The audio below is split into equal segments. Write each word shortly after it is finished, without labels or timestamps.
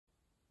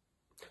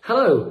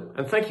Hello,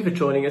 and thank you for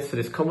joining us for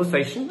this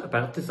conversation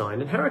about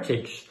design and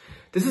heritage.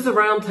 This is a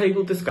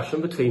roundtable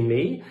discussion between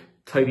me,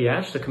 Toby,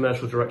 the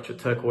Commercial Director at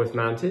Turquoise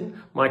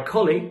Mountain, my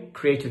colleague,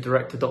 Creative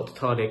Director Dr.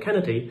 Thalia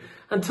Kennedy,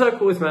 and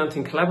Turquoise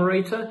Mountain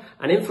collaborator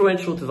and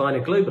influential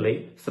designer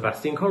globally,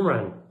 Sebastian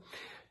Conran.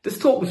 This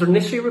talk was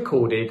initially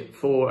recorded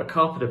for a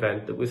carpet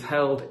event that was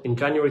held in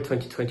January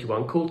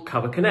 2021 called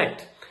Cover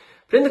Connect.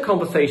 But in the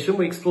conversation,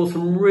 we explore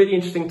some really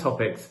interesting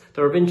topics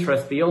that are of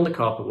interest beyond the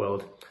carpet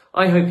world.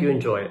 I hope you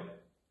enjoy it.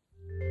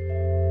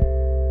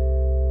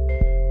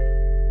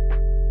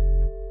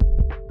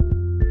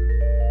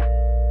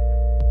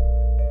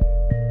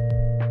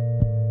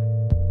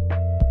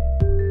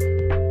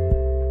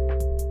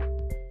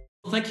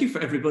 Thank you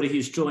for everybody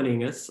who's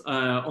joining us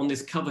on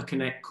this Cover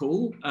Connect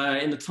call.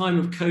 In the time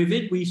of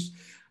COVID, we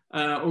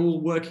are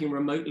all working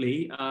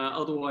remotely.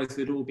 Otherwise,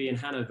 we'd all be in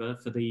Hanover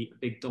for the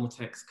big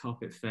Domotex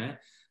carpet fair.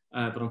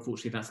 But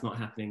unfortunately, that's not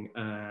happening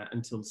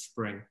until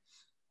spring.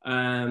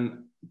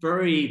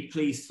 Very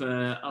pleased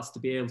for us to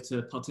be able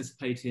to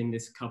participate in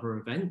this cover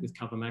event with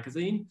Cover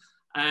Magazine.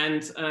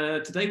 And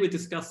today we're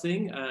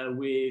discussing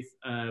we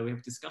have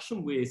a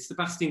discussion with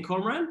Sebastian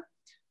Conran.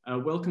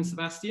 Welcome,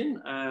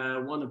 Sebastian,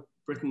 one of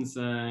Britain's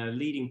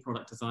leading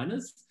product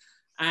designers,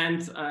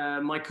 and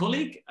my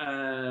colleague,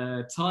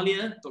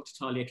 Thalia, Dr.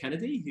 Thalia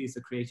Kennedy, who's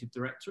the creative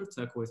director of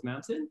Turquoise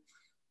Mountain.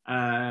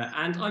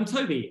 And I'm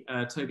Toby,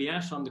 Toby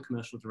Ash, I'm the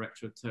commercial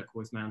director of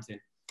Turquoise Mountain.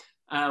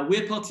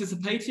 We're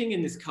participating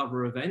in this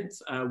cover event.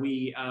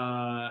 We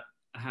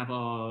have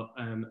our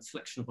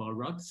selection of our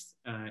rugs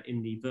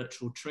in the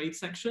virtual trade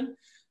section.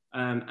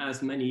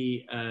 As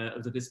many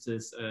of the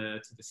visitors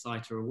to the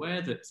site are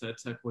aware, that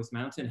Turquoise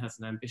Mountain has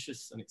an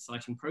ambitious and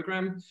exciting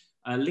program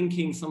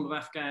linking some of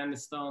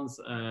Afghanistan's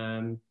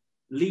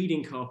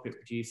leading carpet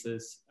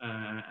producers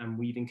and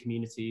weaving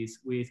communities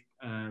with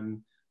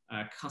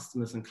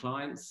customers and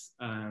clients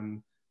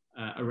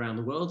around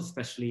the world,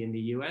 especially in the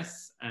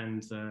US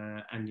and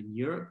in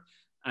Europe.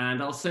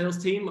 And our sales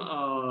team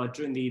are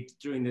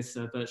during this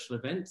virtual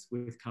event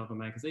with Cover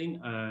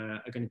Magazine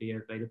are going to be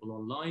available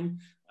online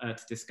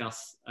to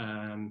discuss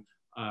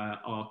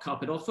our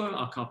carpet offer,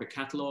 our carpet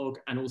catalogue,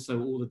 and also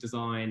all the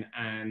design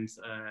and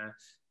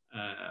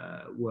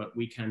work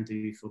we can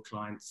do for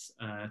clients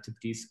to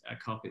produce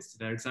carpets to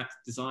their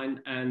exact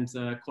design and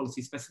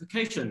quality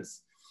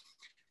specifications.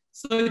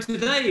 So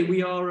today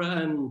we are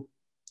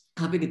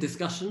having a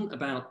discussion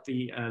about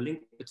the link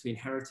between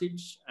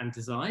heritage and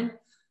design.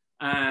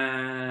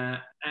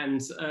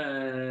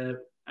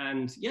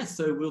 Yes,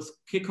 so we'll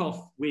kick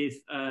off with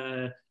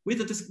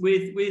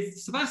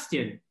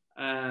Sebastian.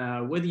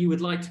 Whether you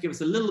would like to give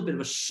us a little bit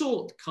of a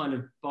short kind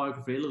of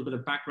biography, a little bit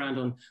of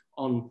background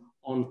on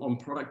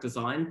product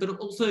design, but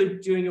also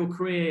during your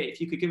career, if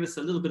you could give us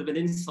a little bit of an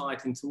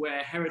insight into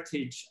where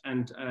heritage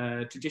and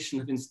tradition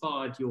have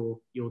inspired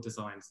your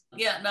designs.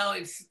 Yeah, no,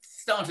 it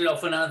started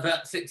off when I was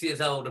about 6 years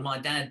old, and my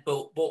dad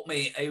bought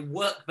me a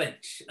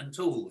workbench and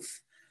tools,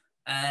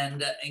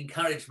 and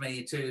encouraged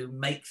me to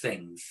make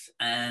things.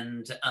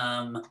 And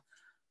I'm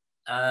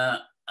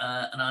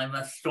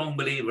a strong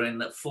believer in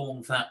that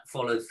form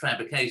follows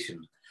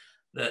fabrication,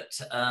 that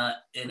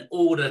in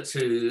order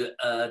to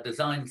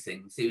design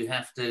things, you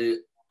have to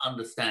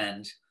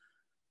understand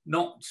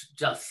not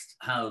just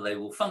how they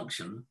will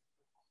function,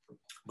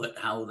 but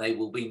how they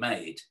will be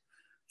made.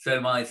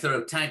 So my sort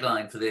of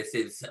tagline for this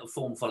is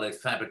form follows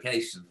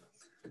fabrication,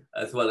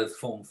 as well as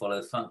form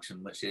follows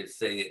function, which is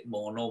the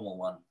more normal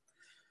one.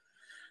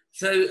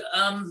 So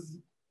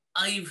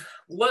I've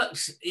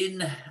worked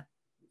in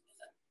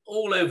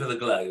all over the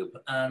globe,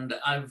 and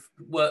I've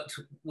worked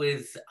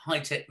with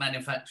high-tech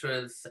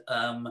manufacturers,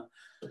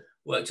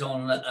 worked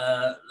on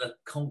the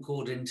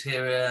Concorde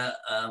interior,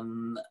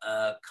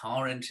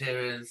 car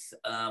interiors,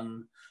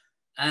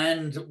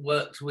 and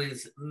worked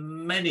with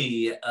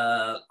many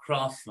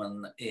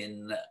craftsmen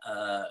in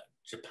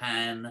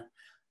Japan,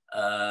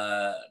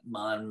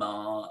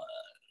 Myanmar,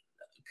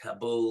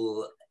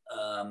 Kabul,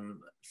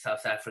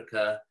 South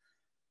Africa,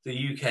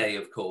 the UK,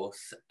 of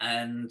course,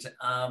 and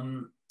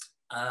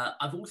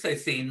I've also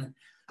seen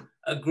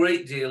a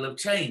great deal of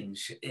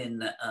change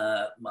in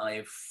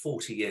my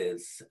 40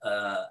 years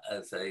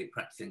as a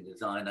practicing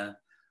designer,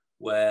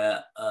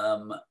 where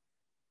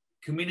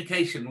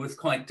communication was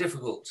quite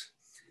difficult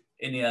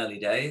in the early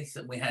days,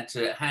 and we had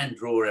to hand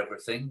draw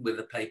everything with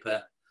a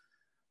paper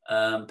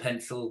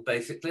pencil,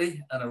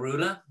 basically, and a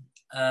ruler,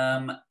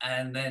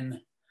 and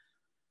then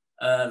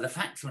the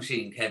fax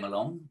machine came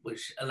along,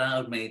 which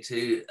allowed me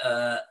to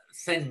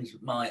send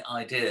my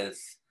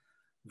ideas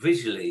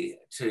visually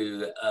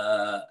to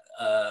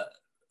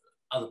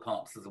other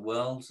parts of the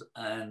world.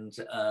 And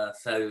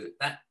so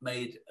that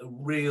made a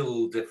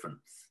real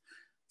difference.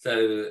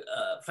 So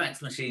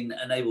fax machine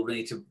enabled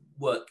me to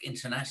work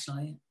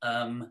internationally.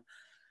 And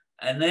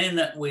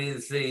then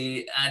with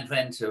the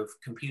advent of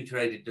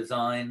computer-aided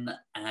design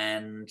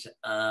and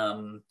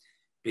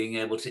being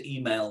able to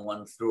email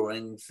one's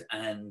drawings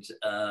and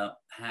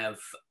have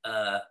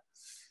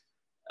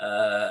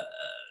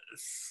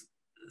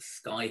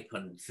Skype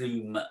and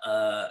Zoom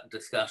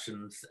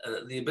discussions,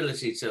 the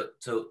ability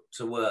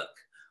to work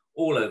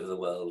all over the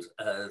world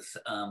has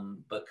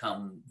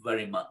become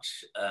very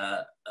much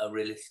a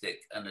realistic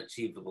and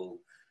achievable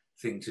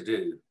thing to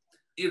do.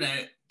 You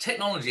know,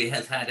 technology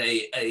has had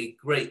a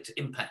great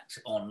impact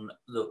on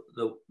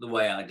the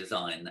way I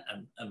design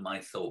and my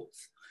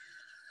thoughts.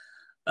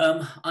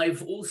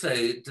 I've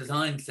also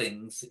designed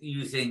things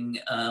using,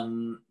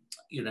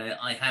 you know,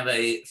 I have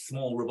a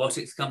small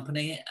robotics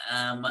company,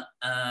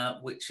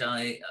 which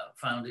I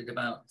founded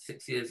about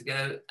 6 years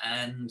ago,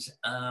 and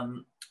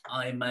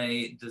I'm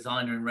a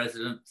designer in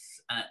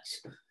residence at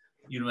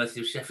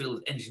University of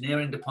Sheffield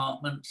Engineering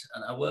Department,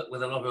 and I work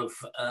with a lot of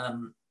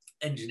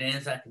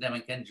engineers,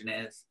 academic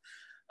engineers,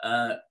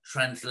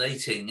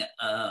 translating,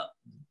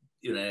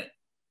 you know,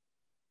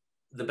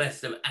 the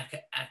best of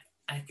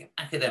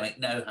academic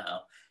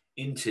know-how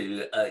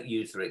into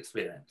user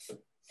experience.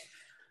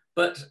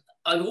 But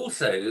I've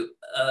also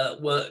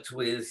worked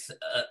with,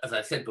 as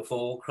I said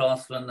before,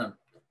 craftsmen and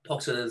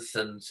potters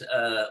and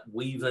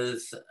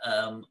weavers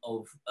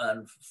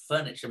and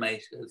furniture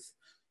makers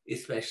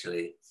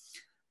especially.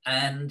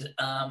 And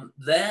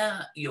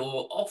there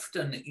you're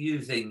often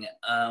using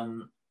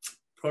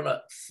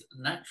products,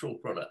 natural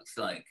products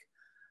like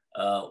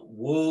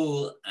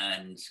wool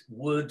and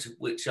wood,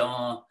 which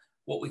are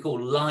what we call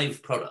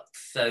live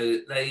products. So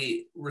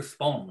they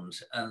respond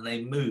and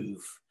they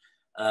move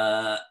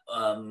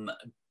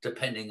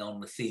depending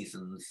on the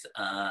seasons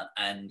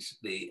and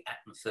the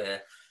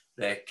atmosphere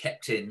they're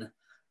kept in.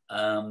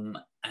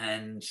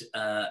 And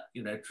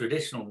you know,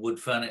 traditional wood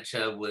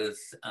furniture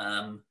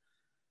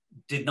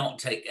did not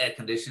take air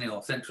conditioning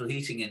or central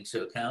heating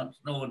into account,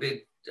 nor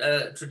did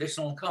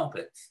traditional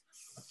carpets.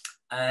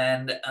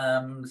 And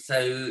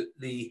so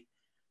the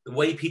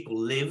way people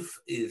live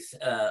is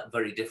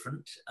very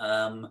different.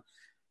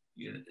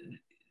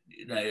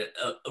 You know,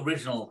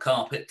 original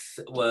carpets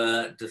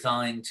were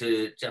designed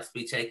to just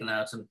be taken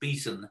out and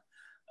beaten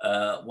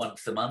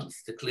once a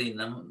month to clean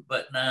them,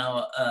 but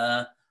now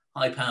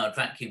high-powered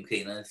vacuum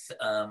cleaners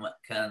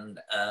can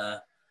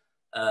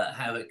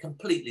have a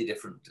completely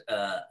different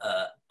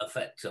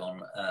effect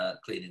on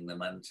cleaning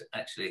them and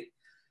actually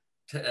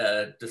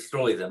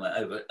destroy them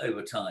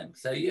over time.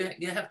 So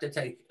you have to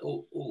take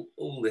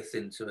all this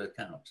into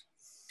account.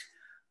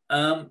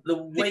 The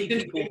way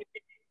people...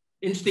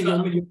 Interesting,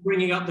 you're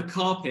bringing up the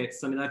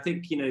carpets. I mean, I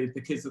think, you know,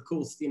 because of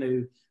course, you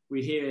know,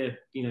 we hear,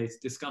 you know,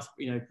 discuss,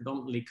 you know,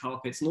 predominantly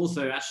carpets, and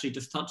also actually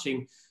just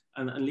touching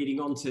and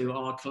leading on to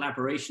our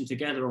collaboration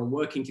together on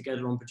working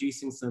together on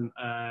producing some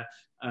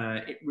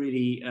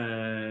really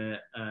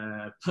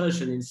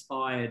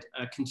Persian-inspired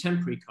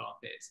contemporary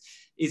carpets.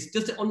 Is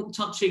just on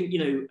touching, you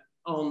know,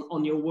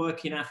 on your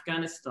work in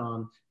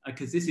Afghanistan,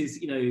 because this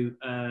is, you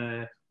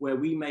know, where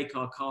we make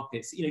our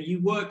carpets. You know, you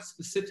worked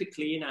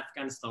specifically in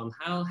Afghanistan.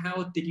 How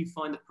did you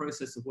find the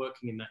process of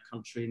working in that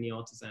country and the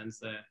artisans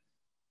there?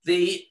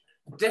 The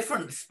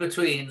difference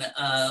between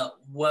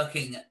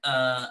working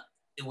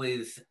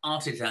with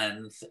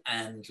artisans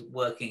and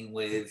working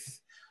with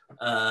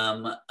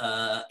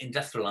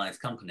industrialized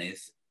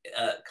countries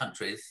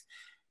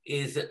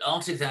is that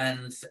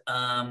artisans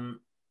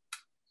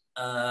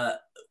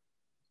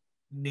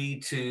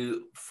need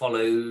to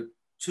follow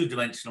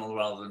two-dimensional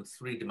rather than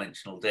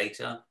three-dimensional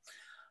data.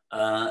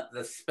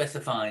 The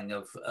specifying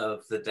of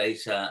the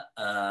data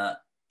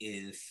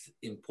is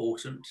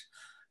important.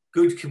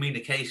 Good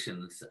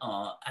communications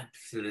are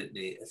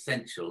absolutely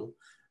essential.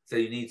 So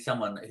you need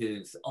someone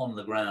who's on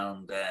the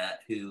ground there,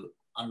 who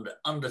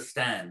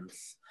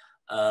understands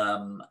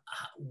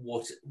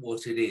what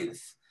it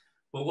is.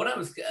 But what I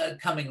was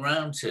coming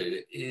round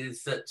to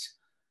is that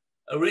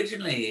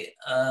originally,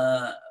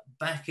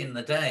 back in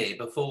the day,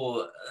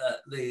 before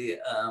the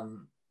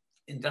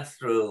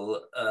Industrial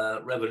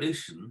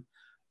Revolution,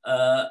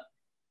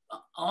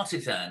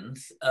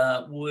 artisans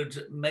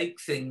would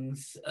make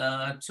things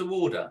to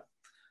order,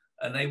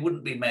 and they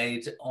wouldn't be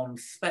made on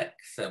spec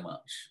so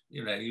much.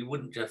 You know, you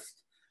wouldn't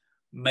just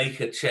make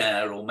a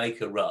chair or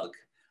make a rug.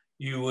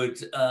 You would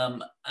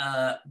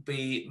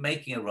be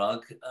making a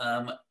rug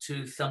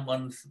to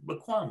someone's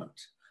requirement.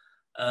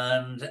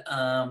 And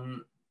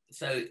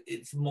so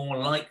it's more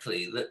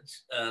likely that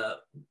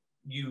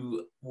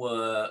you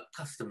were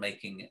custom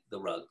making the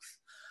rugs.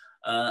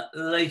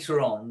 Later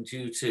on,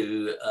 due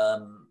to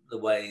the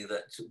way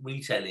that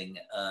retailing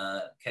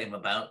came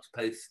about,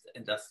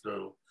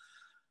 post-industrial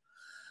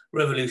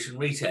revolution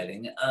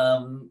retailing,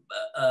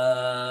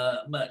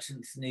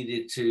 merchants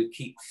needed to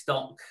keep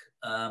stock.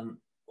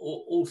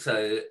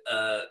 Also,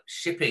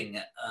 shipping,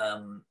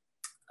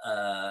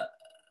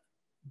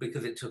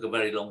 because it took a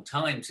very long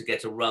time to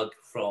get a rug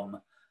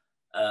from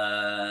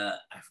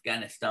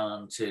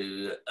Afghanistan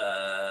to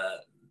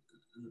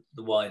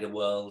the wider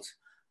world,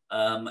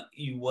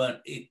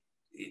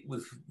 it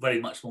was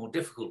very much more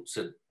difficult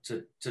to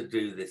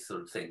do this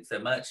sort of thing. So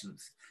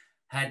merchants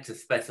had to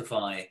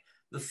specify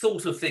the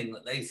sort of thing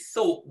that they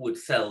thought would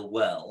sell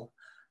well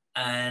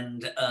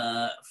and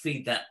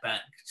feed that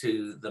back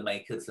to the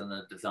makers and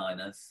the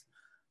designers.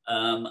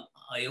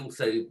 I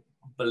also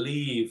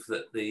believe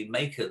that the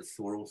makers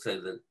were also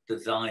the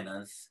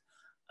designers,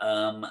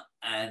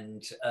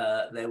 and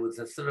there was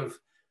a sort of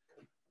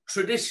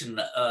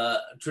traditional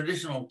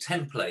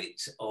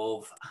template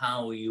of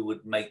how you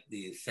would make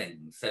these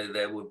things. So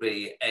there would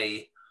be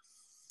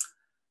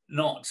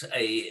not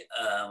a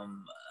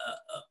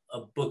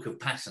book of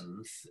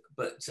patterns,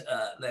 but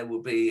there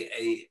would be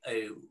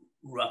a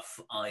rough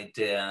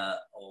idea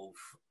of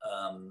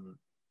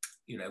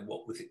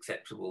what was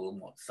acceptable and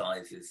what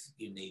sizes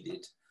you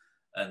needed,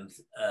 and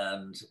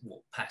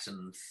what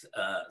patterns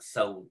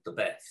sold the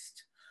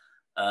best.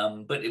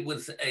 But it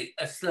was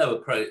a slower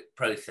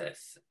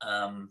process.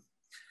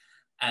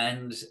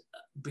 And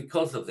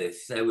because of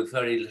this, there was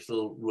very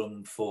little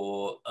room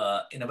for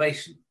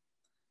innovation,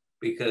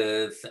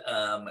 because,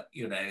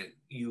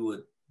 you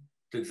would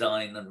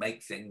design and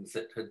make things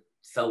that had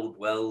sold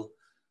well,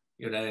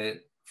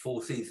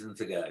 4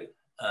 seasons ago.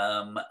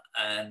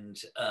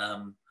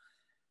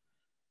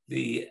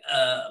 The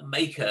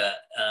maker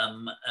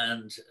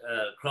and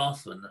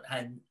craftsman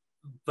had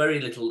very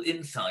little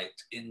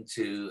insight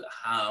into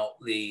how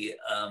the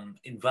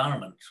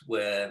environment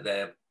where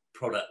their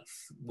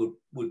products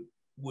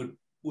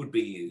would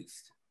be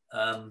used.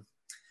 I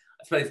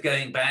suppose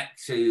going back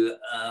to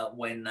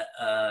when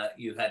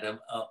you had a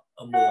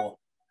more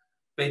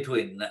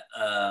Bedouin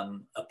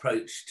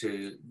approach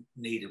to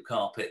need of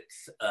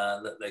carpets,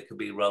 that they could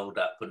be rolled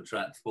up and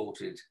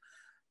transported,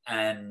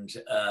 and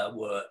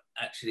were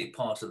actually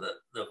part of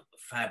the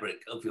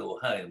fabric of your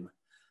home,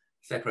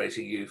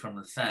 separating you from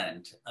the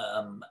sand.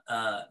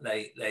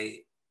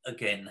 They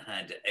again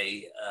had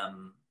a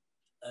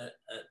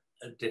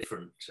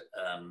different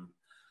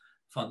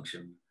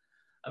function.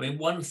 I mean,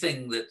 one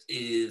thing that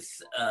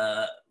is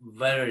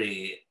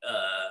very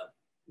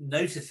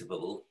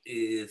noticeable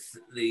is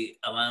the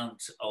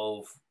amount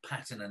of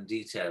pattern and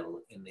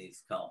detail in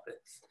these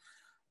carpets.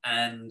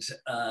 And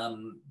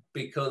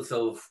because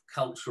of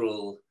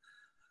cultural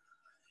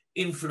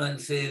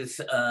influences,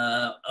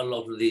 a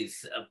lot of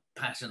these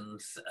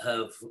patterns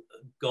have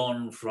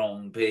gone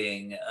from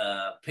being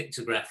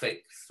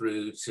pictographic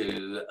through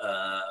to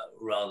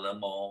rather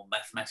more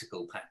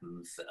mathematical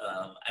patterns,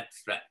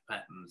 abstract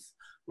patterns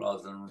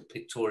rather than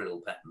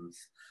pictorial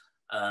patterns.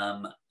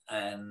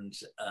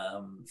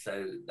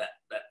 So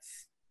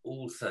that's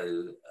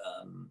also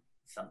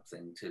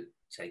something to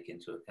take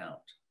into account.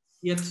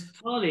 Yes,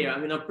 Thalia, I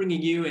mean, I'm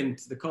bringing you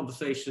into the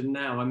conversation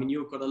now. I mean,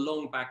 you've got a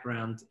long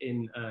background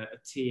in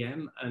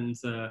TM and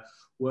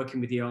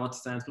working with the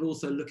artisans, but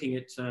also looking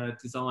at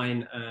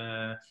design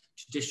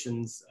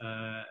traditions,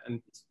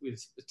 and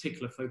with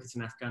particular focus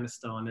in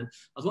Afghanistan. And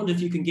I was wondering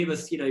if you can give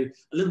us, a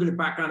little bit of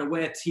background of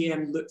where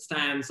TM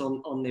stands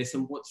on this,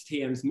 and what's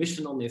TM's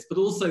mission on this, but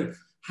also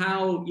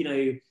how,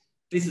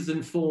 this has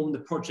informed the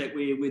project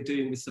we're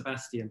doing with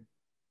Sebastian.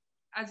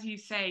 As you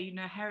say,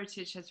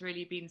 heritage has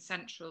really been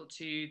central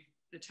to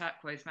the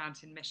Turquoise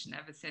Mountain mission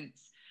ever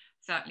since,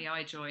 certainly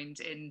I joined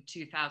in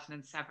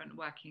 2007,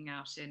 working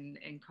out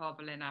in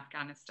Kabul in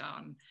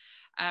Afghanistan.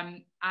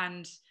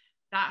 And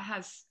that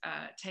has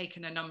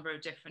taken a number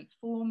of different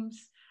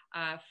forms,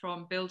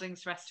 from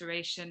buildings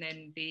restoration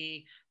in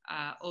the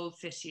old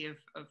city of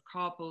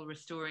Kabul,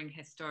 restoring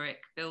historic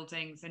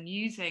buildings and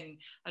using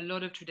a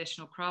lot of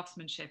traditional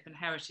craftsmanship and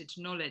heritage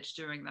knowledge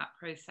during that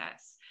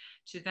process,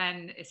 to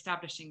then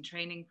establishing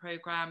training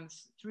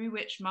programs through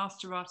which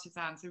master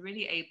artisans are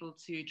really able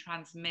to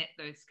transmit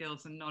those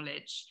skills and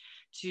knowledge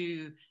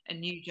to a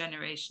new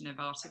generation of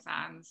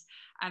artisans.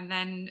 And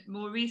then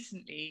more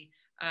recently,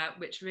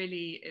 which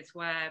really is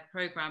where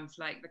programs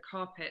like the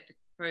Carpet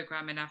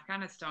program in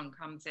Afghanistan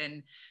comes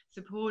in,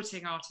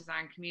 supporting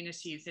artisan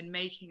communities in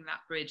making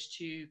that bridge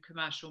to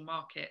commercial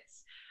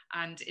markets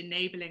and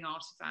enabling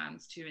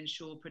artisans to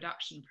ensure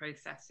production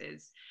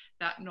processes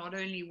that not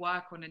only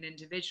work on an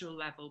individual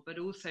level, but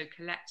also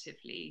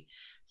collectively,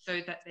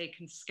 so that they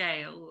can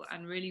scale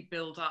and really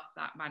build up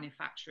that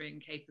manufacturing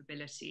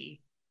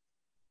capability.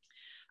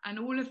 And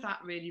all of that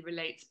really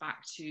relates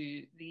back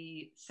to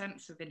the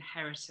sense of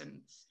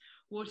inheritance,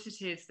 what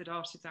it is that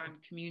artisan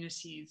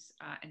communities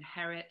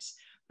inherit,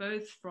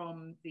 both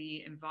from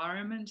the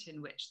environment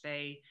in which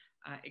they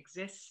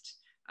exist,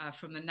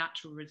 from the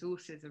natural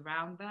resources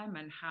around them,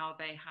 and how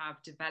they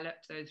have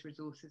developed those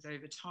resources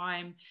over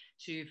time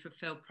to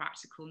fulfill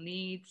practical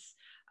needs,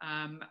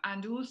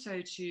 and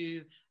also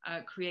to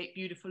create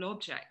beautiful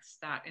objects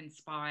that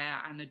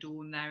inspire and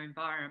adorn their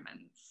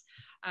environments.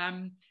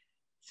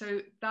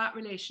 So that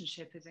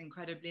relationship is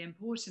incredibly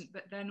important,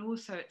 but then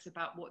also it's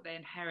about what they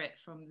inherit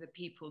from the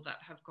people that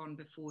have gone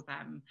before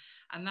them.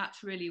 And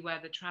that's really where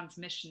the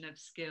transmission of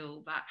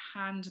skill, that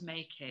hand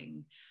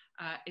making,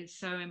 is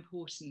so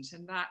important.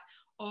 And that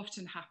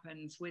often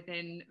happens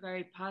within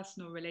very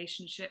personal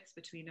relationships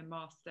between a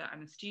master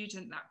and a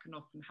student. That can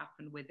often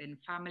happen within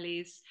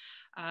families.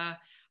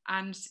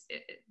 And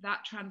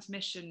that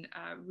transmission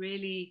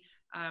really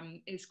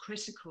is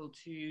critical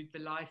to the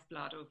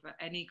lifeblood of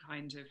any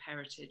kind of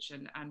heritage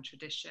and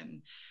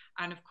tradition.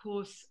 And of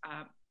course,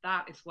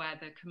 that is where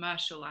the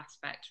commercial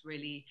aspect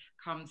really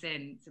comes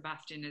in.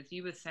 Sebastian, as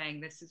you were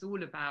saying, this is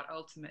all about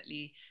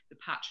ultimately the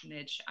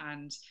patronage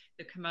and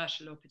the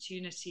commercial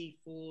opportunity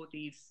for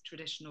these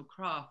traditional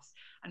crafts.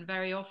 And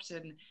very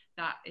often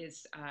that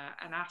is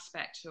an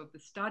aspect of the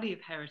study of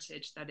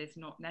heritage that is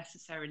not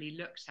necessarily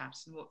looked at.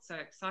 And what's so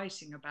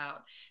exciting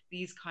about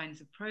these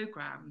kinds of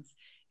programs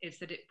is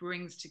that it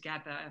brings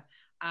together,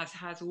 as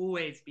has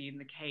always been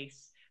the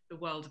case, the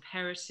world of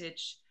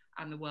heritage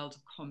and the world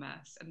of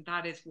commerce. And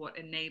that is what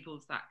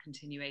enables that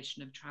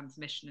continuation of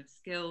transmission of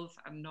skills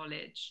and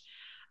knowledge,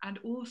 and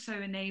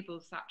also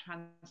enables that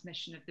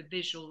transmission of the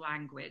visual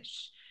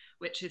language,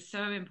 which is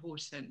so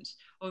important.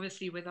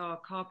 Obviously, with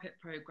our carpet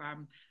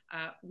program,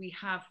 we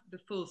have the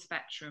full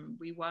spectrum.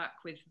 We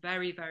work with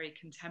very, very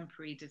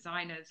contemporary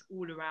designers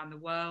all around the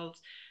world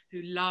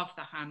who love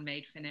the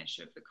handmade finish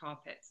of the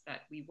carpets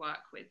that we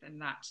work with and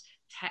that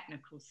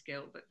technical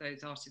skill that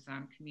those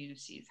artisan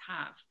communities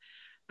have.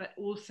 But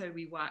also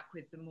we work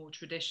with the more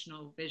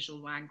traditional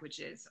visual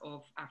languages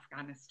of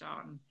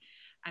Afghanistan.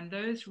 And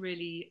those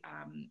really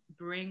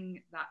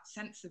bring that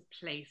sense of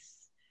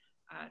place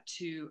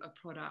to a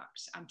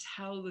product and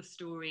tell the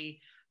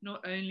story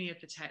not only of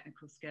the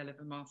technical skill of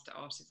a master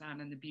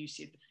artisan and the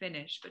beauty of the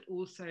finish, but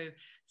also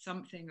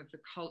something of the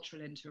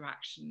cultural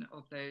interaction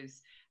of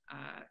those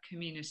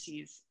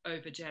communities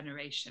over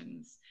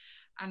generations.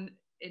 And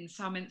in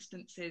some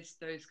instances,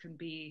 those can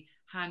be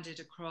handed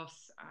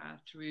across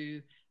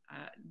through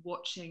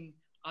watching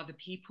other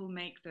people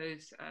make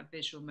those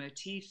visual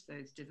motifs,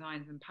 those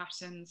designs and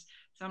patterns.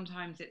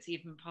 Sometimes it's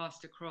even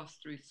passed across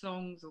through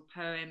songs or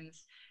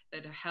poems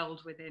that are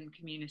held within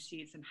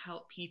communities and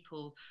help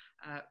people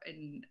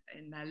in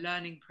their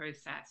learning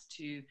process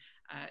to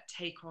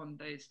take on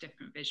those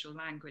different visual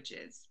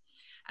languages.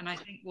 And I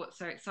think what's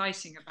so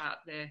exciting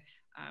about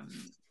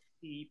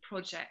the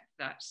project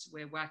that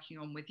we're working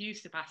on with you,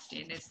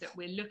 Sebastian, is that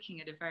we're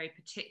looking at a very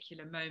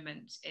particular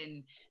moment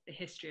in the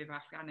history of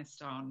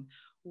Afghanistan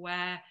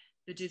where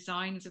the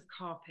designs of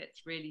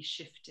carpets really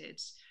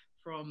shifted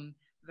from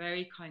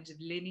very kind of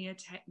linear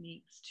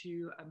techniques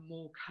to a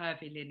more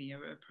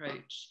curvilinear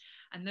approach.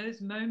 And those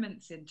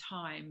moments in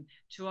time,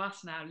 to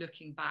us now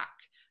looking back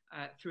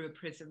through a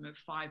prism of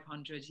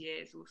 500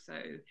 years or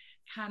so,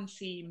 can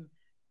seem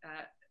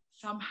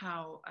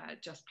somehow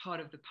just part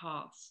of the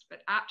past.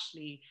 But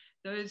actually,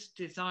 those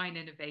design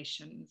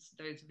innovations,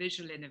 those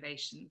visual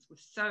innovations were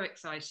so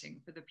exciting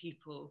for the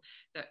people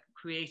that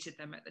created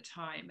them at the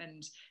time.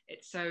 And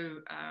it's so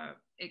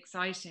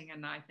exciting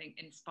and I think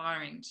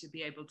inspiring to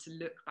be able to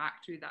look back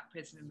through that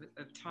prism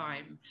of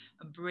time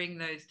and bring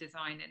those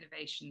design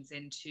innovations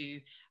into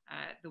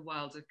the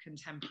world of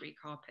contemporary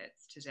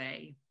carpets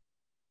today.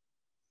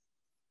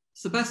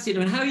 Sebastian, I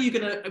mean, how are you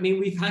going to, I mean,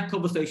 we've had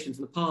conversations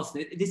in the past,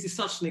 and this is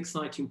such an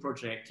exciting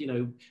project.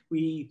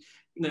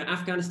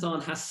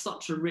 Afghanistan has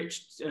such a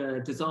rich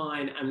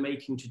design and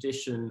making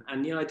tradition,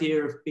 and the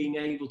idea of being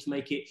able to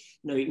make it,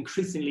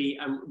 increasingly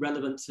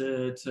relevant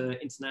to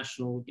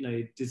international,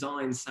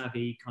 design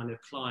savvy kind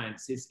of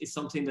clients is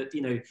something that,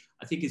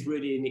 I think is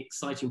really an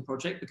exciting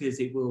project because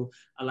it will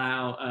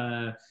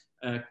allow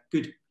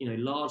good,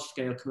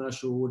 large-scale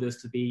commercial orders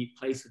to be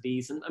placed with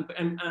these, and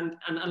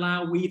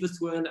allow weavers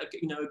to earn a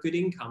good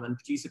income and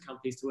producer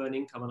companies to earn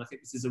income. And I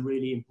think this is a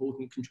really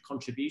important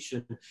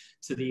contribution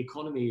to the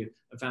economy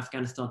of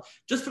Afghanistan.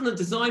 Just from a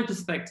design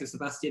perspective,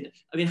 Sebastian,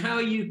 I mean,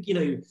 how do you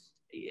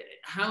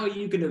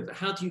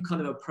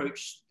kind of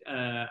approach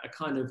a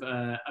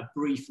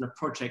brief and a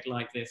project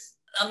like this?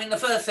 I mean, the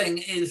first thing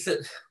is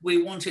that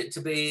we want it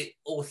to be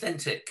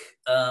authentic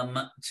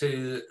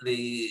to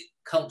the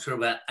culture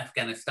of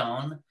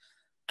Afghanistan,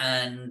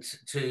 and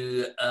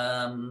to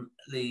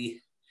we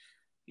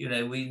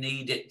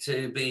need it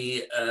to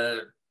be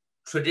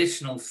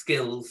traditional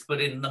skills,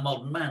 but in the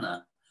modern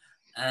manner.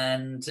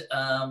 And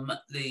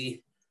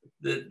the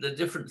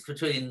difference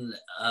between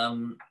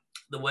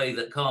the way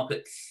that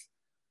carpets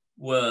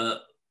were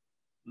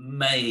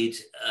made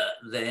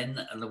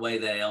then and the way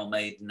they are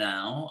made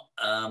now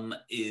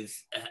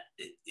is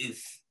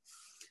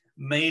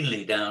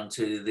mainly down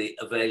to the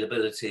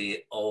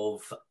availability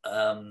of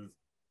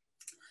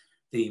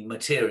the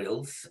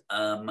materials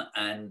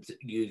and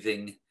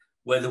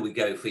whether we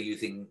go for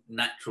using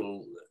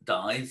natural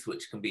dyes,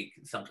 which can be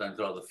sometimes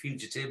rather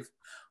fugitive,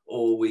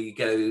 or we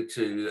go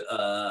to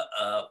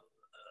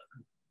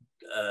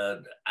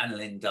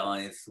aniline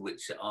dyes,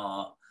 which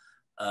are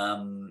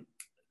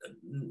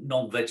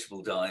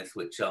non-vegetable dyes,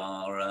 which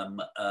are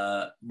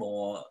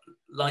more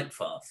light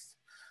fast.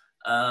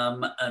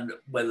 And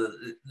whether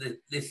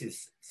this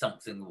is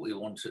something that we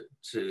want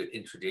to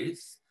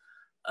introduce.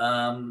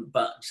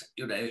 But,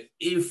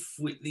 if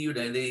we,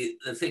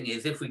 the thing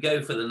is, if we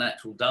go for the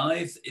natural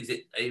dyes, is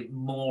it a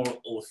more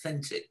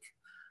authentic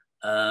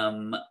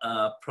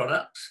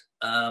product?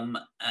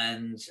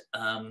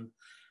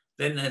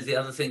 Then there's the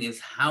other thing is,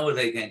 how are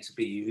they going to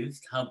be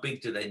used? How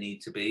big do they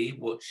need to be?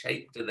 What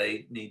shape do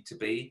they need to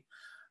be?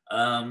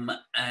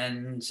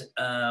 and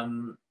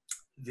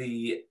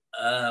the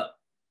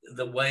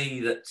way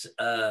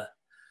that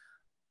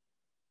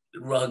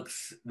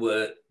rugs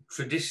were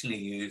traditionally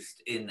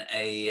used in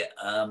a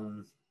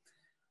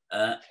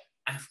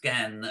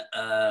Afghan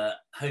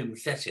home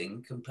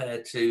setting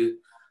compared to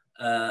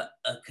a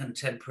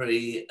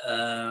contemporary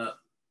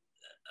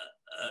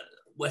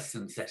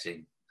Western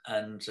setting,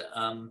 and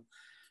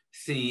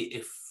see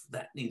if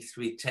that needs to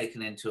be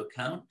taken into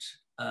account.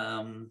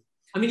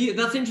 I mean,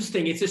 that's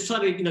interesting. It's just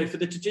trying to, you know, for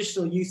the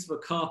traditional use of a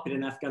carpet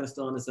in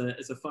Afghanistan as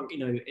a function,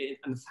 you know,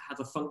 and have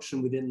a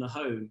function within the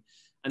home.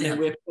 And then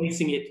we're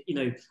placing it, you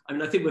know, I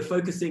mean, I think we're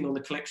focusing on the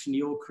collection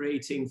you're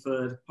creating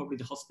for probably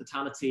the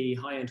hospitality,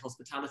 high-end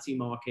hospitality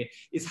market,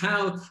 is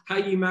how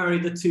you marry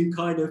the two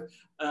kind of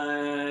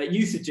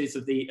usages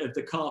of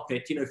the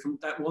carpet, you know, from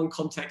that one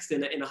context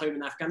in a home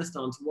in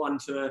Afghanistan to one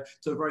to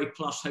a very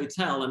plush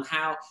hotel, and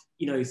how,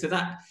 you know, so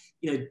that,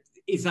 you know,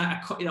 is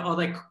that, are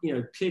they, you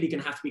know, clearly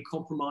going to have to be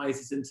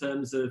compromises in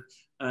terms of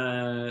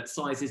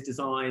sizes,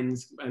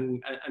 designs,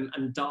 and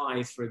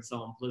dyes, for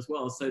example, as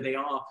well. So they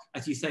are,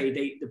 as you say,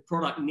 the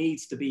product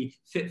needs to be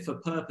fit for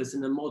purpose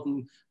in a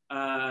modern,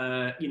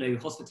 you know,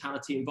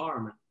 hospitality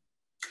environment.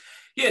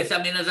 Yes,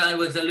 I mean, as I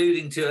was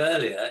alluding to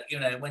earlier, you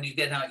know, when you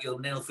get out your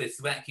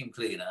Nilfisk vacuum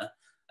cleaner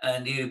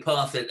and you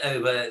pass it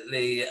over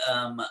the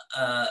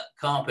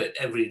carpet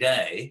every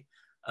day,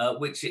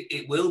 which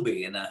it will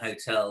be in a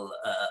hotel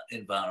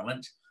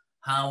environment,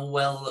 how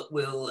well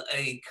will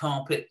a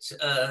carpet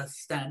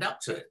stand up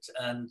to it?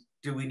 And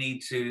do we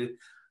need to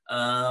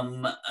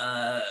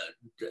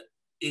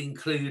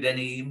include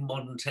any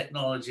modern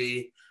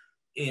technology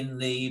in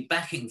the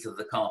backings of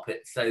the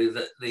carpet so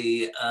that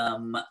the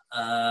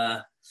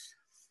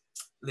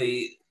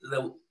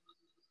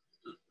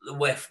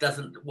weft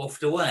doesn't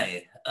waft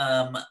away,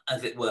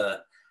 as it were?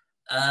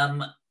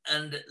 And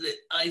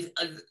the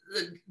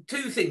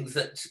two things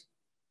that,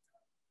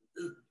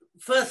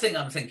 first thing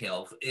I'm thinking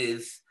of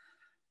is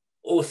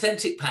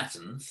authentic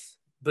patterns,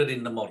 but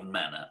in the modern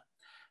manner.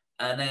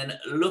 And then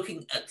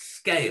looking at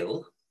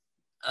scale,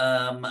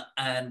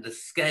 and the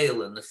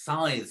scale and the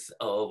size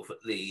of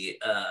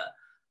the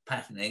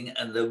patterning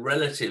and the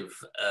relative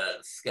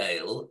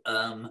scale,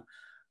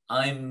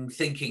 I'm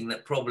thinking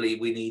that probably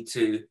we need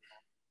to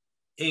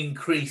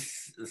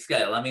increase the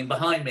scale. I mean,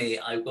 behind me,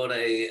 I've got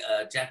a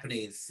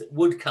Japanese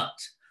woodcut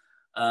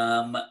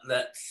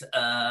that's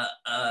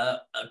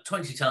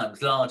 20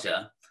 times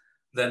larger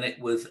than it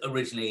was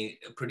originally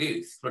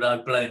produced, but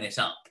I've blown it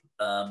up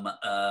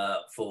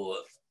for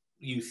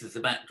use as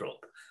a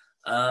backdrop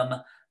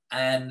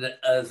and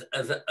as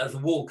a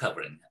wall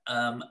covering.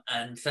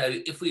 And so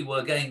if we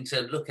were going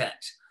to look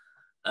at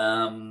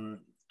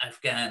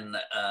Afghan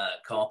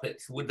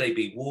carpets, would they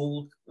be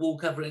wall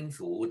coverings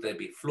or would they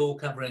be floor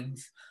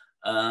coverings?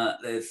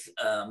 There's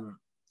you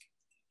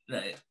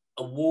know,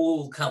 a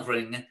wall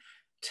covering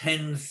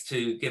tends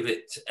to give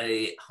it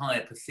a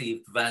higher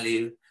perceived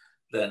value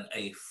than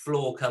a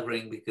floor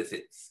covering because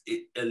it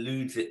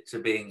alludes it to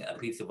being a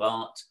piece of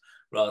art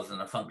rather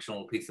than a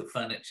functional piece of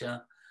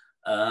furniture.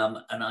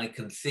 And I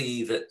can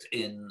see that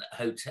in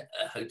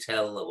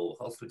hotel or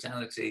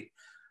hospitality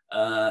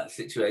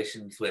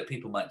situations where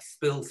people might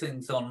spill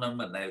things on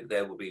them and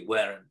there will be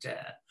wear and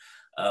tear.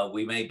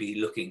 We may be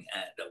looking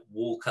at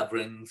wall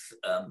coverings,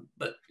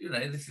 but you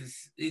know,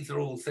 these are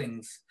all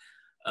things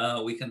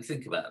we can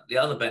think about. The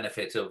other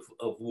benefit of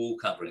wall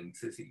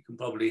coverings is that you can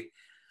probably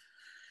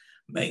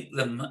make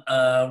them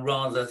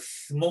rather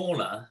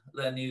smaller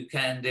than you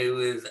can do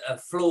with a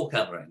floor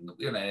covering.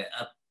 You know,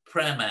 a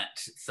prayer mat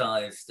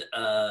sized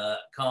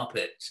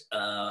carpet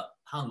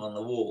hung on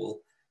the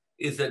wall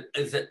is a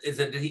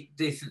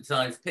decent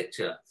sized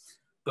picture,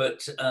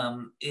 but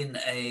in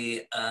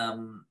a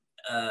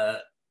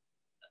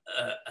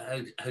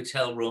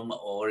hotel room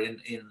or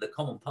in the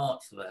common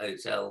parts of a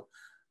hotel,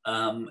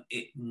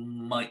 it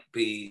might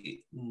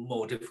be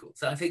more difficult.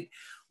 So I think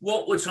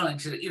what we're trying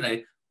to,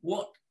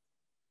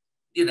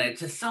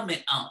 to sum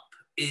it up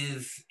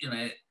is,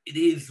 it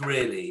is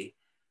really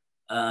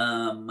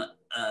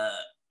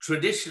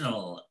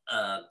traditional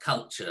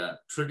culture,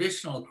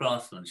 traditional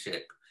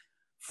craftsmanship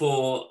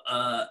for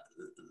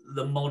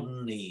the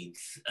modern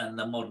needs and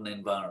the modern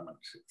environment.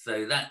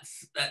 So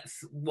that's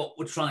what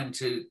we're trying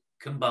to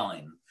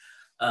combine,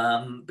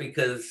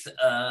 because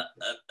at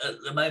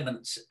the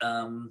moment,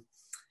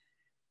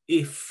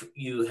 if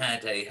you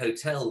had a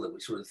hotel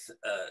which was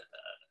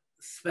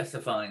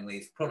specifying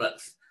these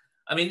products,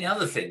 I mean, the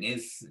other thing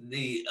is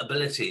the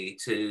ability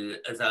to,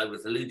 as I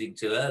was alluding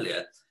to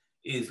earlier,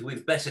 is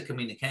with better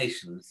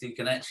communications, you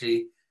can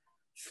actually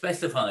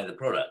specify the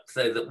product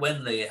so that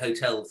when the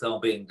hotels are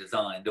being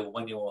designed or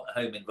when your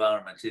home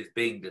environment is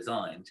being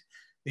designed,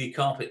 the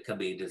carpet can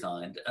be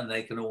designed and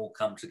they can all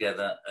come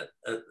together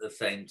at the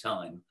same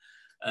time.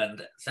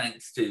 And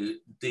thanks to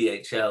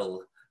DHL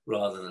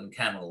rather than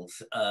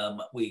Camels,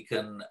 we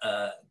can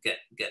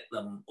get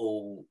them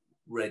all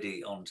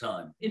ready on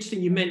time.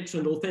 Interesting, you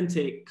mentioned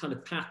authentic kind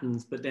of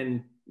patterns, but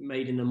then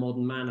made in a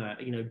modern manner,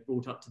 you know,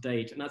 brought up to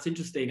date. And that's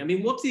interesting. I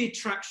mean, what's the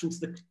attraction to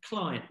the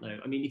client though?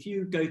 I mean, if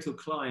you go to a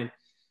client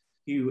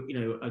who, you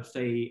know, I'd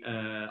say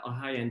a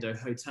high-end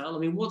hotel, I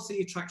mean, what's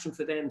the attraction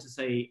for them to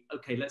say,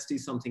 okay, let's do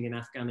something in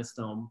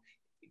Afghanistan?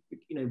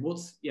 You know,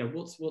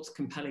 what's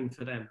compelling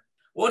for them?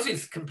 What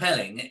is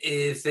compelling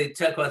is the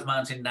Turquoise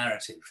Mountain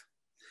narrative.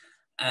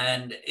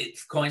 And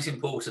it's quite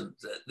important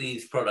that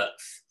these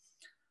products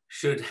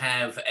should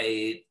have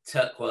a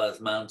Turquoise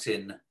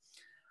Mountain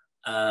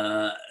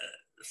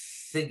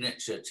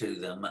signature to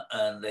them,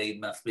 and they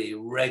must be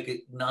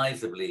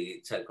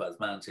recognizably Turquoise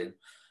Mountain,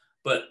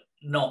 but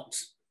not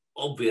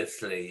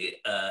obviously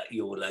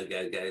your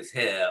logo goes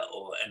here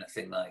or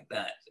anything like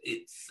that.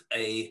 It's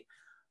a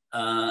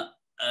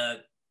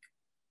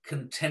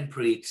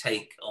contemporary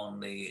take on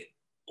the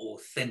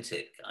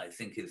authentic, I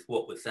think is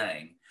what we're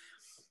saying.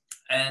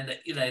 And,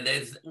 you know,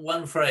 there's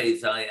one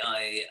phrase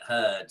I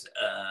heard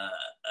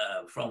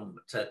from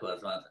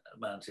Turquoise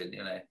Mountain,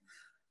 you know,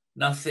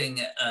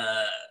 nothing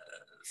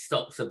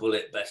stops a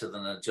bullet better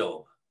than a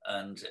job.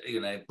 And,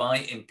 you know, by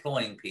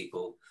employing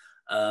people,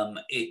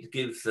 it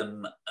gives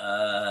them,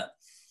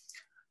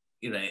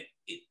 you know,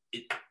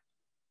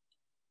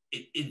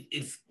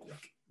 it's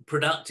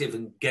productive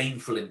and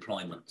gainful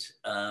employment.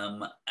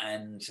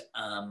 And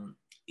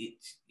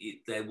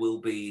there will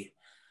be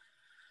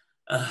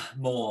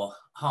more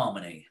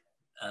harmony.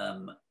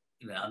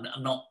 You know,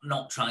 I'm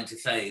not trying to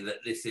say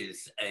that this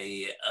is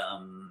a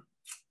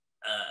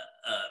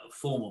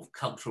form of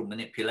cultural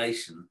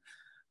manipulation,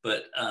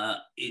 but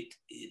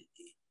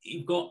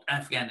you've got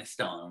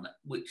Afghanistan,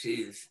 which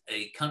is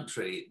a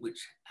country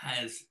which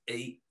has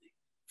a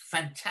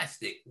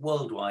fantastic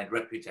worldwide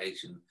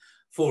reputation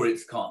for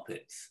its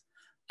carpets.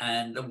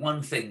 And the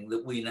one thing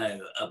that we know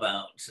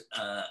about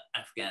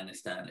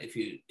Afghanistan, if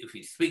you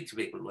speak to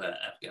people about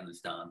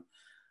Afghanistan,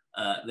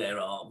 there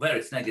are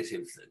various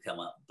negatives that come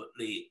up, but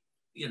the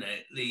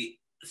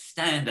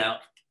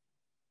standout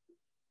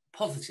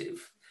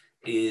positive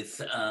is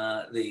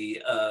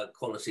the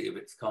quality of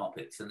its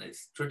carpets and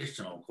its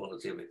traditional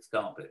quality of its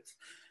carpets.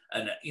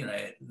 And you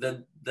know,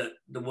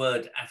 the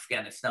word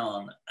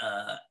Afghanistan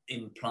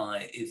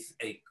is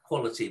a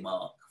quality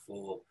mark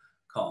for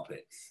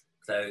carpets.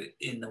 So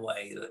in the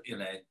way that, you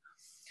know,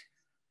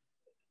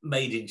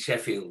 made in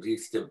Sheffield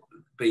used to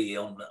be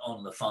on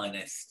the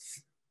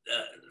finest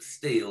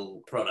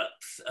steel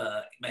products,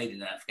 made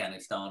in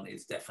Afghanistan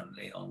is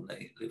definitely on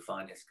the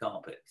finest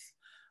carpets.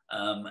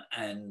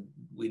 And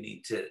we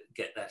need to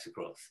get that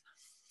across.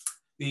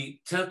 The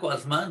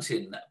Turquoise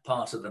Mountain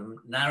part of the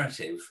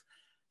narrative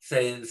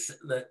says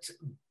that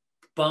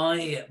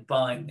by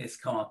buying this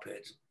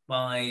carpet,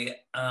 by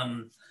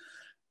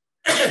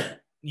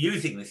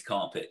using this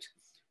carpet,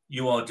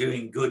 you are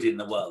doing good in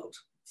the world.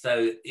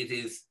 So it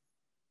is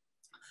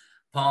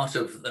part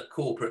of the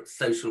corporate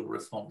social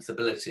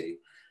responsibility,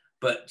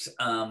 but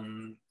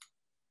in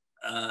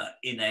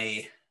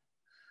a,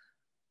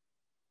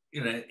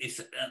 you know,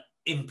 it's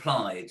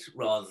implied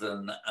rather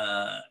than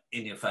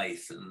in your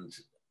face and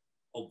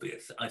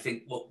obvious. I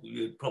think what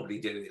you'd probably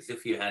do is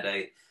if you had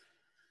a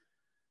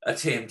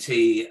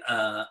TMT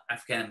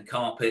Afghan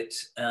carpet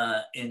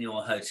in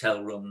your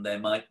hotel room, there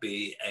might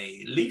be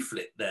a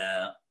leaflet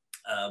there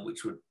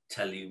which would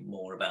tell you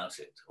more about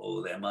it,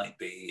 or there might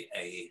be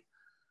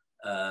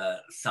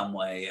some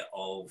way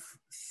of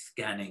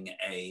scanning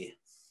a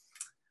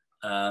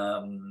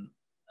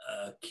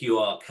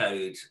QR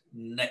code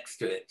next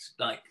to it.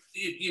 Like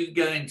you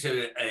go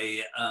into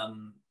a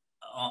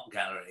art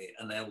gallery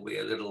and there will be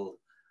a little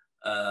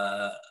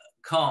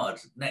card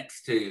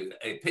next to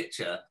a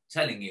picture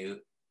telling you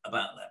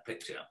about that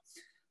picture.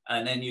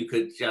 And then you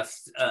could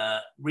just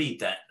read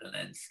that and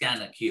then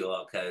scan a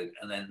QR code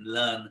and then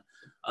learn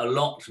a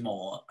lot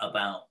more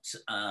about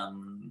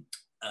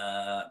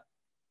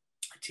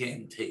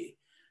TNT.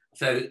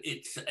 So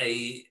it's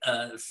a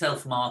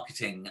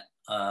self-marketing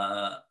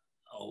of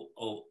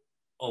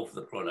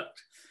the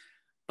product.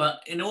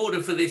 But in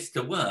order for this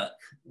to work,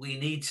 we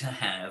need to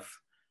have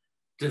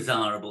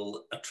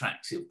desirable,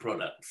 attractive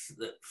products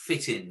that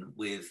fit in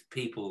with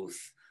people's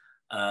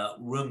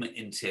room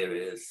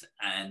interiors.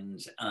 And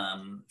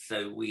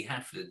so we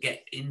have to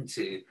get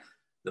into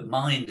the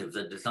mind of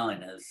the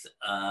designers,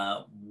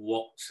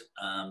 what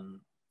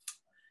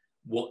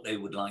they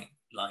would like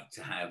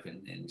to have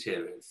in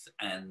interiors.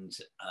 And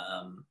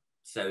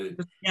so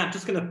yeah, I'm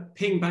just going to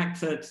ping back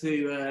to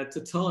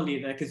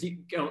Thalia there,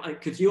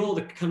 because you're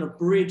the kind of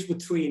bridge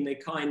between the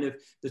kind of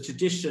the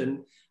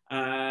tradition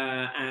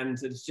and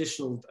the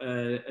traditional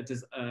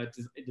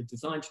the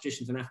design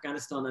traditions in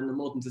Afghanistan and the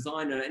modern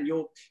designer, and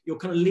you're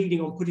kind of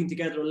leading on putting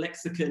together a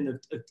lexicon of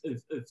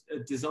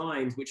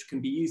designs which can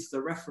be used as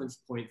a reference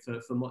point for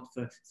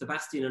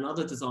Sebastian and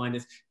other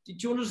designers. Do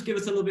you want to just give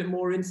us a little bit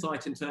more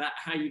insight into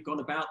how you've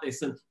gone about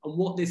this and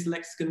what this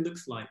lexicon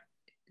looks like?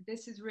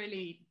 This is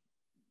really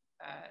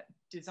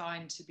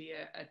designed to be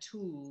a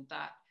tool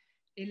that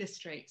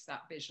illustrates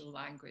that visual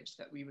language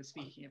that we were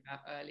speaking about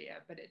earlier,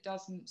 but it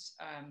doesn't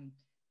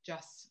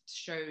just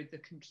show the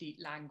complete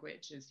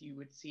language as you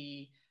would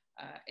see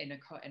in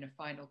a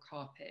final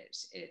carpet.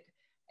 It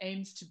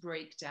aims to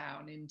break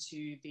down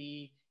into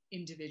the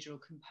individual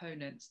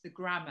components, the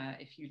grammar,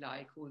 if you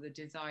like, or the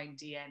design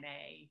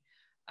DNA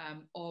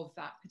of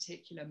that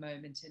particular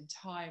moment in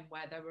time,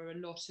 where there were a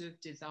lot of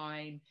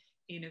design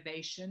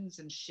innovations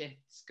and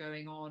shifts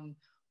going on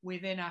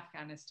within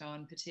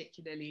Afghanistan,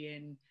 particularly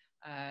in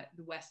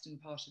the western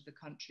part of the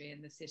country,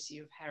 in the city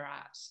of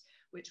Herat,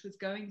 which was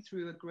going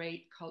through a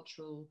great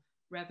cultural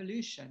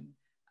revolution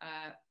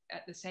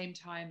at the same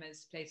time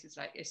as places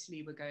like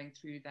Italy were going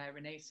through their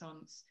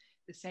Renaissance.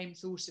 The same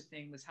sort of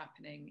thing was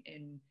happening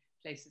in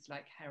places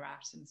like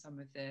Herat and some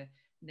of the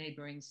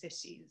neighboring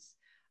cities.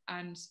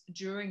 And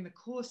during the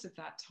course of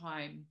that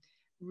time,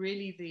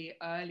 really the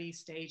early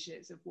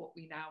stages of what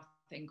we now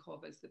think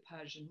of as the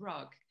Persian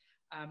rug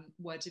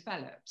were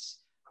developed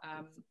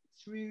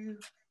through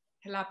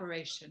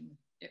collaboration.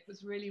 It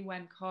was really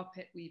when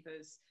carpet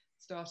weavers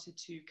started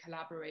to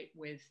collaborate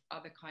with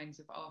other kinds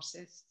of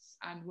artists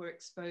and were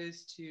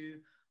exposed to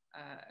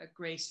a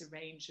greater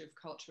range of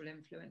cultural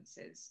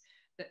influences,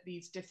 that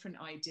these different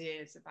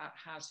ideas about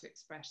how to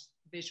express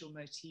visual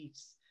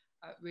motifs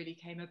really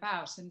came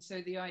about. And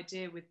so the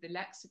idea with the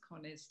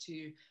lexicon is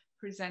to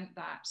present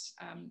that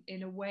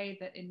in a way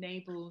that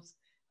enables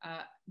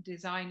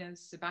designers,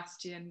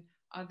 Sebastian,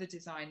 other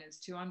designers,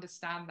 to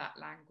understand that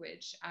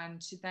language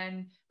and to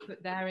then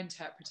put their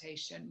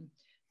interpretation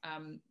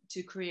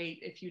to create,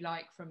 if you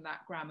like, from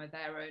that grammar,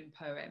 their own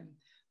poem,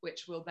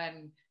 which will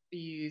then be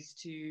used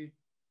to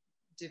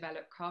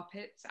develop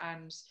carpets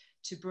and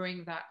to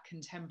bring that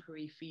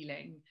contemporary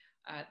feeling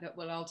that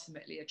will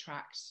ultimately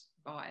attract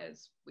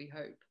buyers, we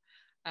hope.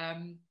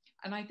 And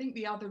I think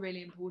the other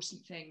really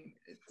important thing,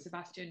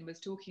 Sebastian was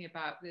talking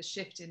about the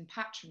shift in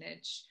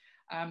patronage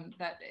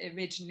that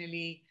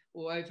originally,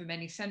 or over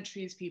many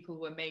centuries, people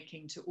were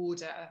making to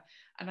order.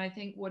 And I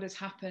think what has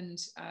happened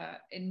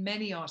in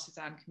many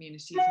artisan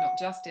communities, not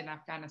just in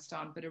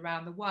Afghanistan, but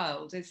around the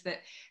world, is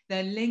that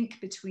the link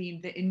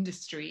between the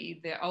industry,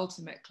 the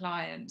ultimate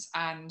client,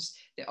 and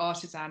the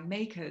artisan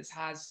makers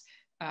has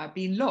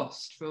been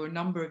lost for a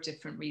number of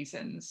different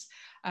reasons.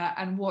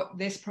 And what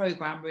this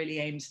program really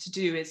aims to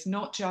do is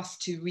not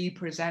just to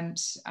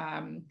represent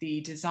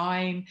the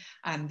design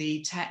and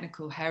the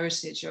technical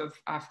heritage of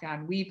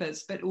Afghan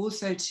weavers, but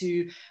also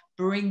to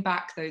bring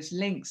back those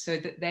links so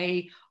that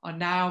they are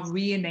now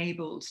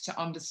re-enabled to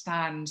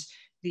understand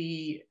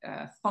the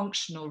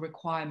functional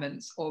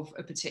requirements of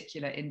a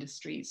particular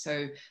industry.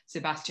 So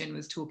Sebastian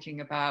was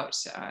talking about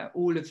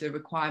all of the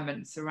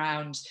requirements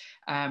around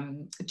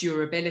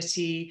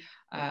durability,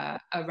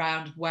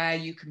 around where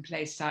you can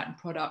place certain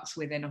products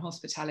within a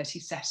hospitality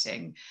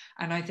setting.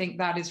 And I think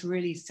that is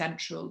really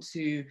central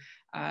to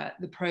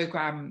the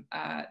program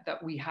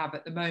that we have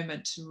at the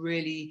moment, to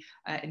really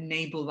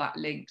enable that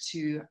link,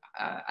 to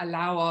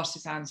allow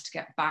artisans to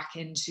get back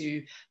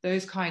into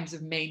those kinds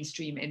of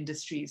mainstream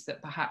industries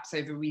that perhaps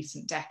over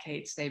recent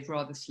decades they've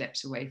rather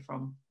slipped away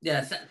from.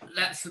 Yes,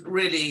 that's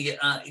really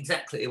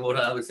exactly what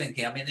I was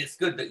thinking. I mean, it's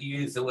good that you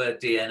use the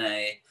word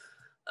DNA,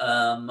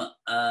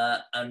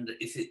 and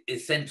it's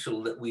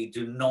essential that we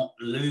do not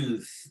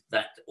lose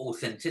that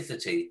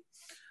authenticity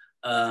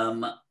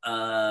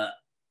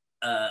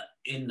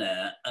in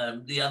there.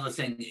 The other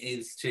thing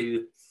is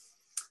to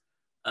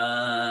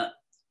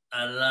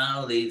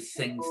allow these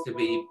things to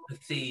be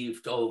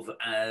perceived of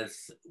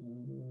as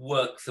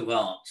works of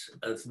art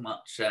as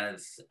much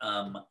as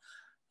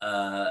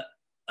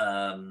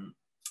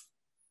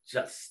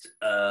just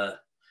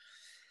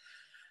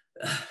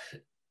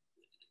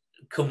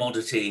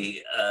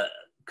commodity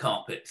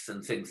carpets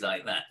and things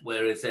like that.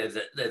 Whereas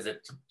there's a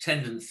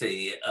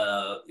tendency,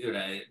 you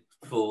know,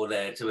 for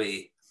there to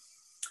be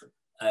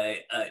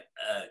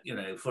you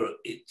know, for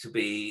it to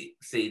be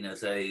seen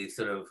as a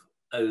sort of,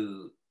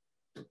 oh,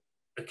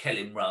 a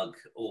Kelling rug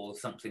or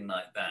something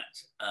like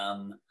that,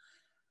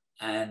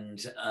 and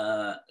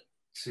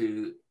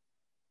to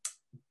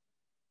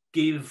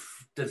give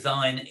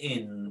design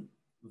in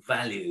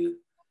value,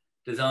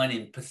 design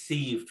in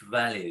perceived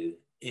value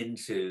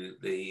into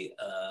the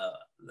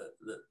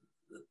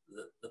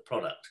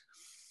product.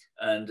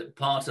 And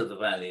part of the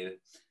value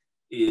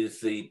is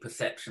the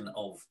perception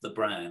of the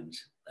brand.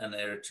 And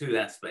there are two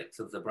aspects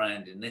of the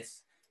brand in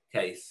this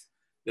case.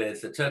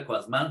 There's the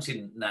Turquoise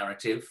Mountain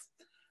narrative,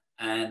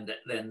 and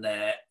then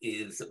there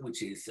is,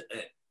 which is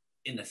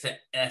in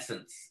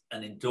essence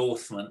an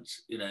endorsement,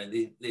 you know,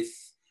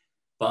 this,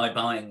 by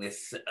buying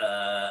this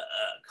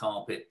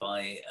carpet,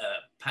 by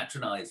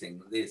patronizing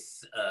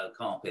this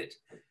carpet,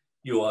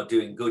 you are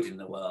doing good in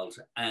the world.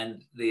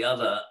 And the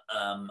other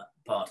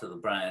part of the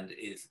brand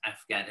is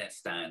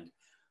Afghanistan,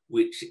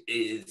 which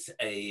is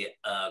a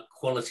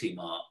quality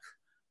mark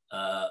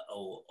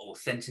or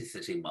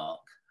authenticity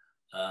mark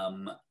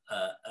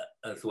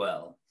as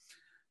well.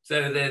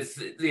 So there's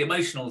the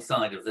emotional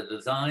side of the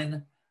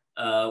design,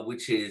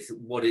 which is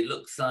what it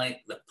looks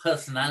like, the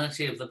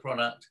personality of the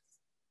product.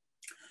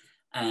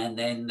 And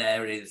then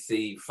there is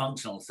the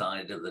functional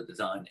side of the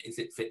design. Is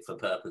it fit for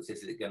purpose?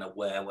 Is it going to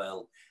wear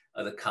well?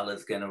 Are the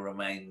colors going to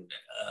remain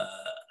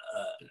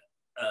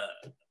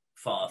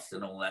fast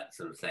and all that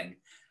sort of thing.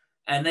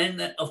 And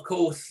then, of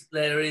course,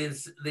 there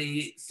is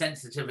the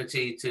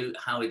sensitivity to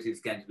how it is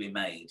going to be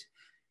made.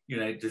 You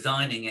know,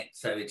 designing it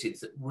so it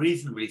is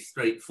reasonably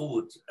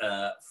straightforward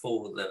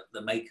for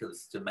the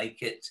makers to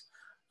make it.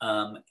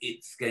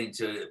 It's going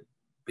to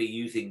be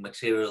using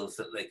materials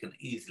that they can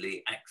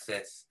easily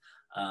access.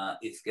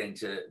 It's going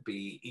to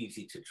be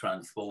easy to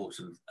transport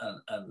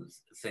and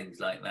things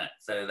like that.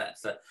 So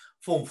that's a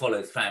form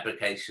follows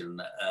fabrication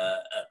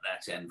at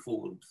that end.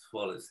 Form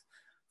follows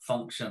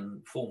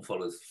function, form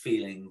follows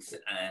feelings,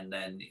 and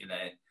then, you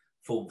know,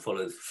 form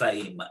follows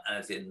fame,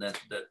 as in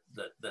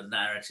the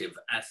narrative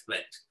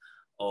aspect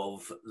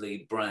of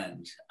the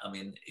brand. I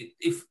mean,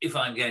 if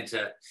I'm going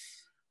to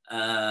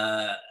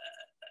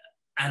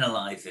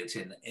analyze it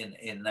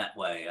in that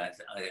way,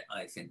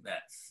 I think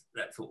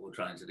that's what we're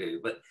trying to do.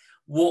 But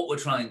what we're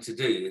trying to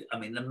do, I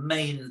mean,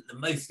 the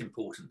most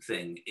important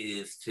thing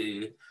is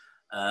to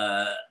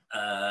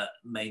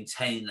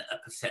maintain a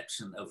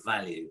perception of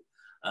value,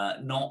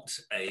 not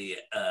a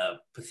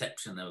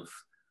perception of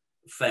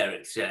fair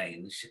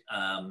exchange,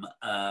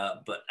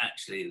 but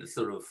actually the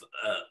sort of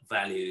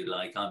value,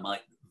 like I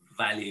might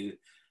value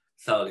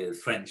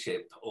Thalia's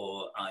friendship,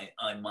 or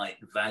I might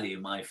value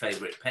my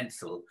favorite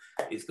pencil.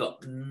 It's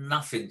got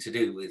nothing to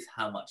do with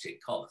how much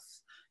it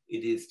costs.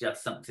 It is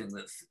just something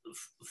that's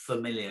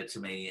familiar to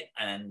me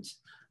and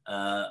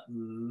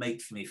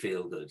makes me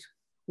feel good.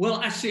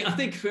 Well, actually, I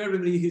think for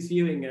everybody who's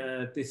viewing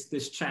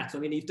this chat, I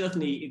mean, you've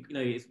definitely, you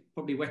know, it's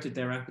probably whetted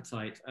their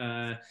appetite.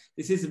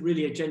 This is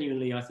really a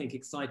genuinely, I think,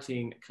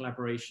 exciting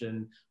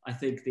collaboration. I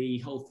think the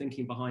whole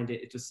thinking behind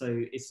it is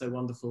so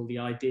wonderful. The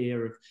idea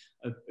of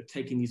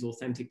taking these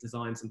authentic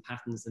designs and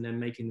patterns and then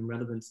making them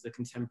relevant to the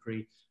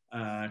contemporary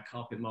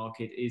carpet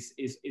market is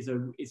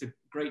a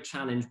great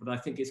challenge, but I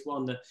think it's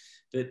one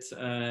that's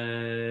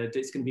going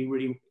to be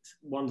really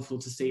wonderful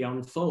to see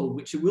unfold,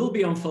 which it will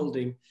be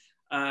unfolding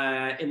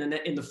in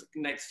the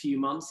next few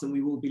months, and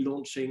we will be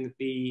launching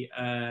the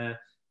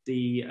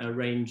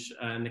range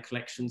and the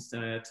collections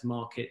to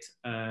market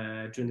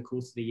during the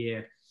course of the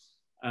year.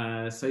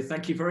 So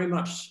thank you very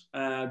much,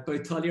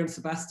 both Thalia and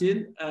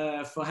Sebastian,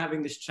 for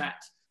having this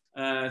chat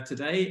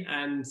today,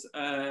 and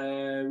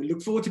we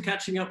look forward to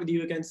catching up with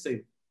you again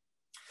soon.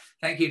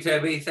 Thank you,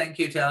 Toby. Thank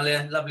you,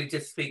 Thalia. Lovely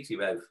to speak to you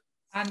both.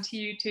 And to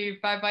you too.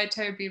 Bye bye,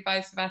 Toby.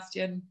 Bye,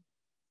 Sebastian.